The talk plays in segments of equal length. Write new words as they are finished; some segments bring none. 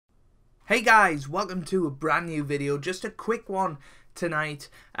Hey guys, welcome to a brand new video. Just a quick one tonight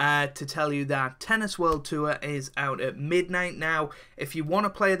to tell you that Tennis World Tour is out at midnight now. If you want to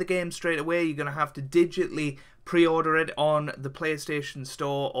play the game straight away, you're going to have to digitally pre-order it on the PlayStation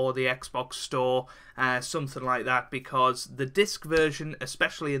Store or the Xbox Store, something like that, because the disc version,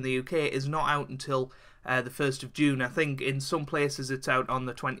 especially in the UK, is not out until the 1st of June. I think in some places it's out on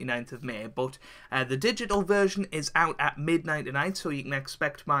the 29th of May, but the digital version is out at midnight tonight, so you can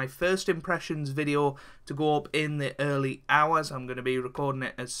expect my first impressions video to go up in the early hours. I'm going to be recording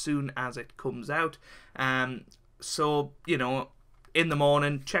it as soon as it comes out. So, you know, in the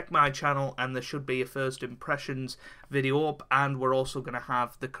morning, check my channel and there should be a first impressions video up, and we're also going to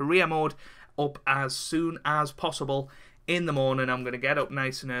have the career mode up as soon as possible. In the morning, I'm going to get up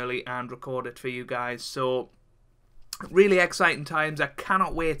nice and early and record it for you guys. So, really exciting times. I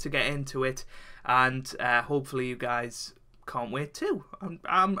cannot wait to get into it, and hopefully you guys can't wait too.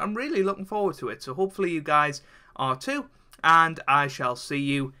 I'm really looking forward to it. So hopefully you guys are too, and I shall see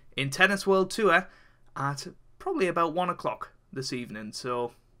you in Tennis World Tour at probably about 1 o'clock this evening.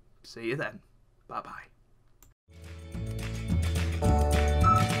 So, see you then. Bye bye.